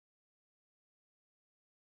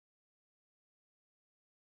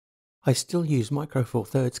I still use Micro Four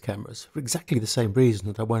Thirds cameras for exactly the same reason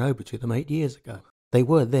that I went over to them 8 years ago. They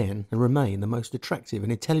were then and remain the most attractive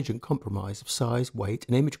and intelligent compromise of size, weight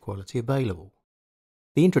and image quality available.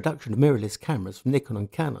 The introduction of mirrorless cameras from Nikon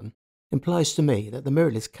and Canon implies to me that the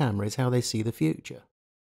mirrorless camera is how they see the future.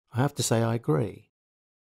 I have to say I agree.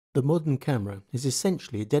 The modern camera is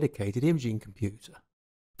essentially a dedicated imaging computer.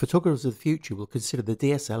 Photographers of the future will consider the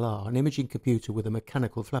DSLR an imaging computer with a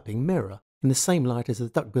mechanical flapping mirror in the same light as the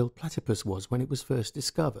duck-billed platypus was when it was first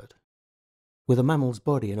discovered. With a mammal's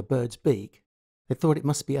body and a bird's beak, they thought it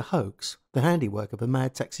must be a hoax, the handiwork of a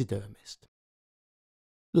mad taxidermist.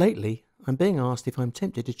 Lately, I'm being asked if I'm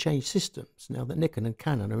tempted to change systems now that Nikon and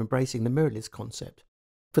Canon are embracing the mirrorless concept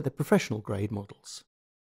for their professional grade models.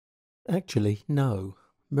 Actually, no.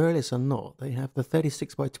 Mirrorless or not, they have the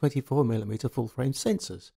 36x24mm full-frame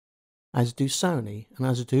sensors, as do Sony and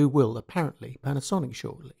as will apparently Panasonic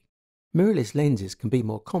shortly. Mirrorless lenses can be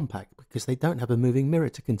more compact because they don't have a moving mirror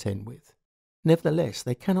to contend with. Nevertheless,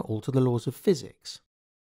 they cannot alter the laws of physics.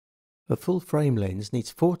 A full-frame lens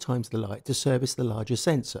needs 4 times the light to service the larger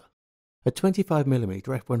sensor. A 25mm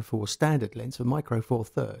f1.4 standard lens for Micro Four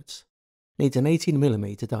Thirds needs an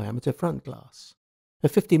 18mm diameter front glass. A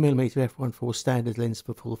 50mm f1.4 standard lens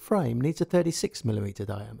for full frame needs a 36mm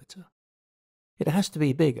diameter. It has to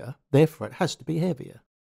be bigger, therefore it has to be heavier.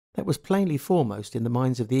 That was plainly foremost in the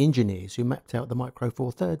minds of the engineers who mapped out the Micro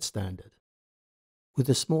Four Thirds standard. With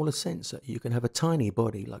a smaller sensor, you can have a tiny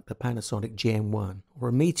body like the Panasonic GM1, or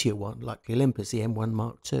a meatier one like the Olympus EM1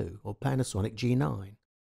 Mark II or Panasonic G9.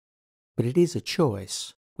 But it is a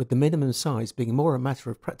choice, with the minimum size being more a matter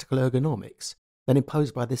of practical ergonomics than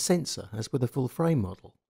imposed by the sensor as with a full-frame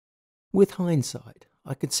model. With hindsight,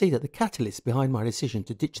 I can see that the catalyst behind my decision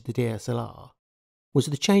to ditch the DSLR was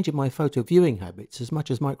the change in my photo viewing habits as much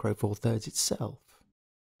as Micro Four Thirds itself.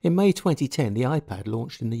 In May 2010, the iPad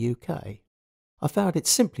launched in the UK. I found it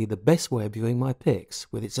simply the best way of viewing my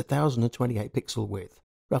pics with its 1028 pixel width,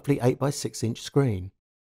 roughly 8 by 6 inch screen.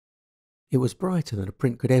 It was brighter than a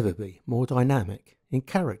print could ever be, more dynamic, in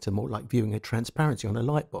character more like viewing a transparency on a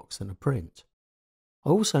lightbox than a print. I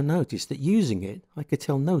also noticed that using it, I could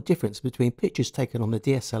tell no difference between pictures taken on the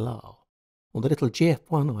DSLR or the little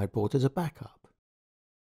GF1 I bought as a backup.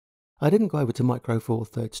 I didn't go over to Micro Four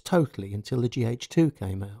Thirds totally until the GH2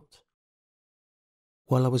 came out.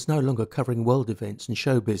 While I was no longer covering world events and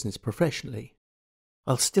show business professionally,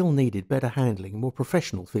 I still needed better handling, more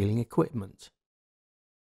professional feeling equipment.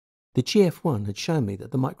 The GF1 had shown me that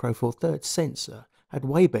the Micro Four Thirds sensor had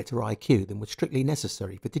way better IQ than was strictly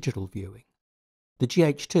necessary for digital viewing. The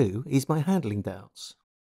GH2 eased my handling doubts.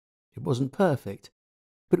 It wasn't perfect,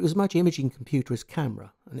 but it was much imaging computer as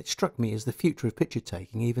camera, and it struck me as the future of picture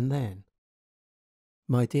taking even then.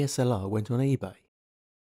 My DSLR went on eBay.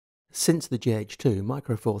 Since the GH2,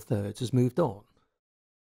 Micro Four Thirds has moved on.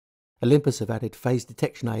 Olympus have added phase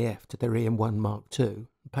detection AF to their EM1 Mark II,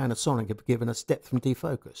 and Panasonic have given us depth from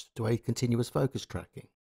defocus to aid continuous focus tracking.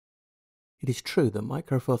 It is true that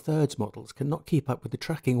Micro Four Thirds models cannot keep up with the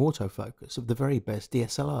tracking autofocus of the very best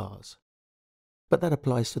DSLRs, but that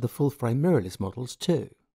applies to the full-frame mirrorless models too.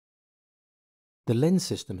 The lens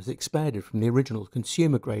system has expanded from the original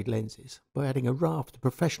consumer-grade lenses by adding a raft of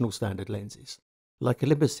professional standard lenses, like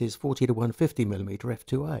Olympus's 40-150mm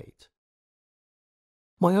f2.8.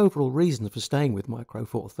 My overall reasons for staying with Micro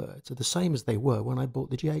Four Thirds are the same as they were when I bought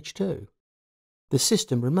the GH2. The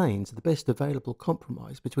system remains the best available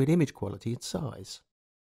compromise between image quality and size.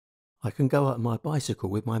 I can go out on my bicycle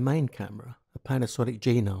with my main camera, a Panasonic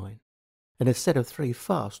G9, and a set of 3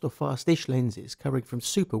 fast or fast-ish lenses covering from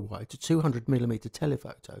super wide to 200mm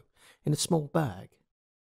telephoto in a small bag.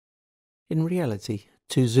 In reality,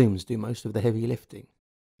 2 zooms do most of the heavy lifting,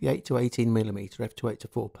 the 8-18mm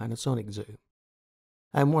f2.8-4 Panasonic zoom,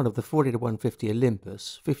 and one of the 40-150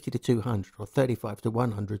 Olympus, 50-200 or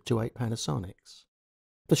 35-100 2.8 Panasonics.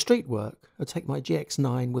 For street work, I take my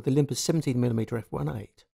GX9 with Olympus 17mm f1.8,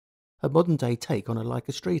 a modern-day take on a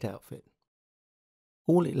Leica street outfit.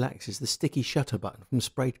 All it lacks is the sticky shutter button from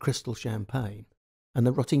sprayed crystal champagne, and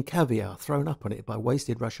the rotting caviar thrown up on it by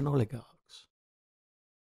wasted Russian oligarchs.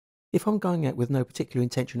 If I'm going out with no particular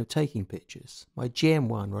intention of taking pictures, my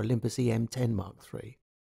GM1 or Olympus EM10 Mark III,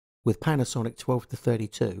 with Panasonic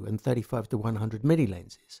 12-32 and 35-100 mini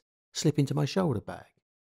lenses, slip into my shoulder bag.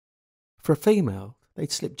 For a female,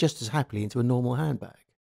 they'd slip just as happily into a normal handbag.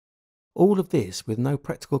 All of this with no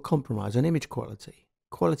practical compromise on image quality,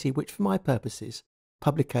 quality which for my purposes,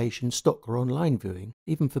 publication, stock or online viewing,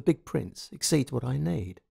 even for big prints, exceeds what I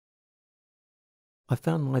need. I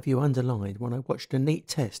found my view underlined when I watched a neat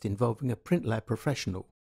test involving a print lab professional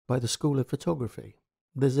by the School of Photography.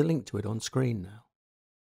 There's a link to it on screen now.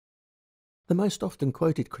 The most often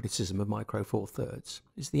quoted criticism of Micro Four Thirds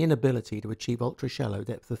is the inability to achieve ultra-shallow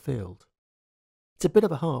depth of field. It's a bit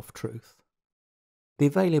of a half-truth. The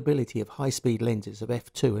availability of high-speed lenses of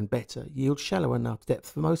f2 and better yields shallow enough depth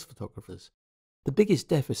for most photographers. The biggest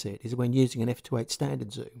deficit is when using an f2.8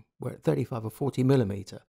 standard zoom, where at 35 or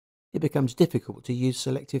 40mm it becomes difficult to use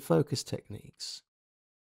selective focus techniques.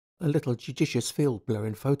 A little judicious field blur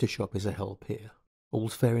in Photoshop is a help here.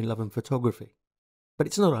 All's fair in love and photography. But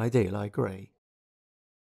it's not ideal, I agree.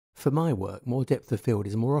 For my work, more depth of field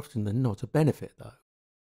is more often than not a benefit though.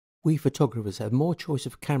 We photographers have more choice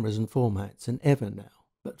of cameras and formats than ever now,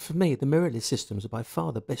 but for me the mirrorless systems are by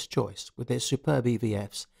far the best choice with their superb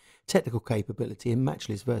EVFs, technical capability and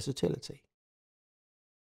matchless versatility.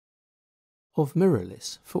 Of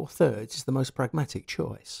mirrorless, 4/3 is the most pragmatic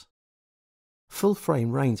choice. Full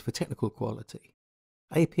frame reigns for technical quality.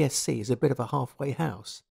 APS-C is a bit of a halfway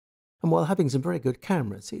house, and while having some very good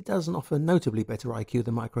cameras, it doesn't offer notably better IQ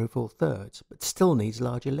than Micro Four Thirds, but still needs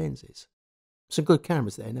larger lenses. Some good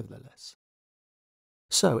cameras there nevertheless.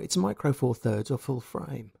 So it's Micro Four Thirds or full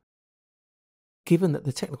frame. Given that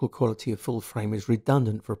the technical quality of full frame is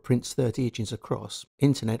redundant for prints 30 inches across,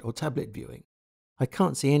 internet or tablet viewing, I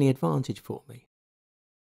can't see any advantage for me.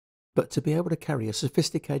 But to be able to carry a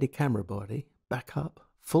sophisticated camera body, backup,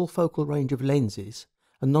 full focal range of lenses,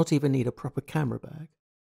 and not even need a proper camera bag,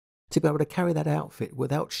 to be able to carry that outfit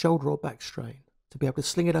without shoulder or back strain, to be able to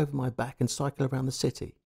sling it over my back and cycle around the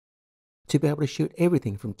city, to be able to shoot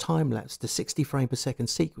everything from time-lapse to 60 frame per second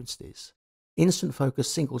sequences, instant focus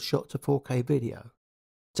single shot to 4K video,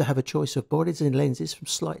 to have a choice of bodies and lenses from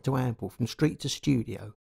slight to ample, from street to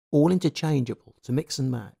studio, all interchangeable to mix and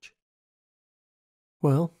match.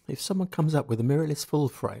 Well, if someone comes up with a mirrorless full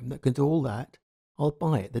frame that can do all that, I'll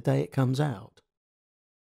buy it the day it comes out.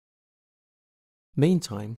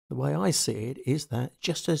 Meantime, the way I see it is that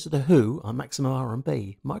just as The Who are maximum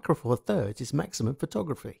R&B, Micro Four Thirds is maximum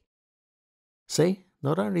photography. See,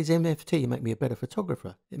 not only does MFT make me a better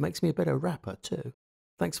photographer, it makes me a better rapper too.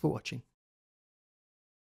 Thanks for watching.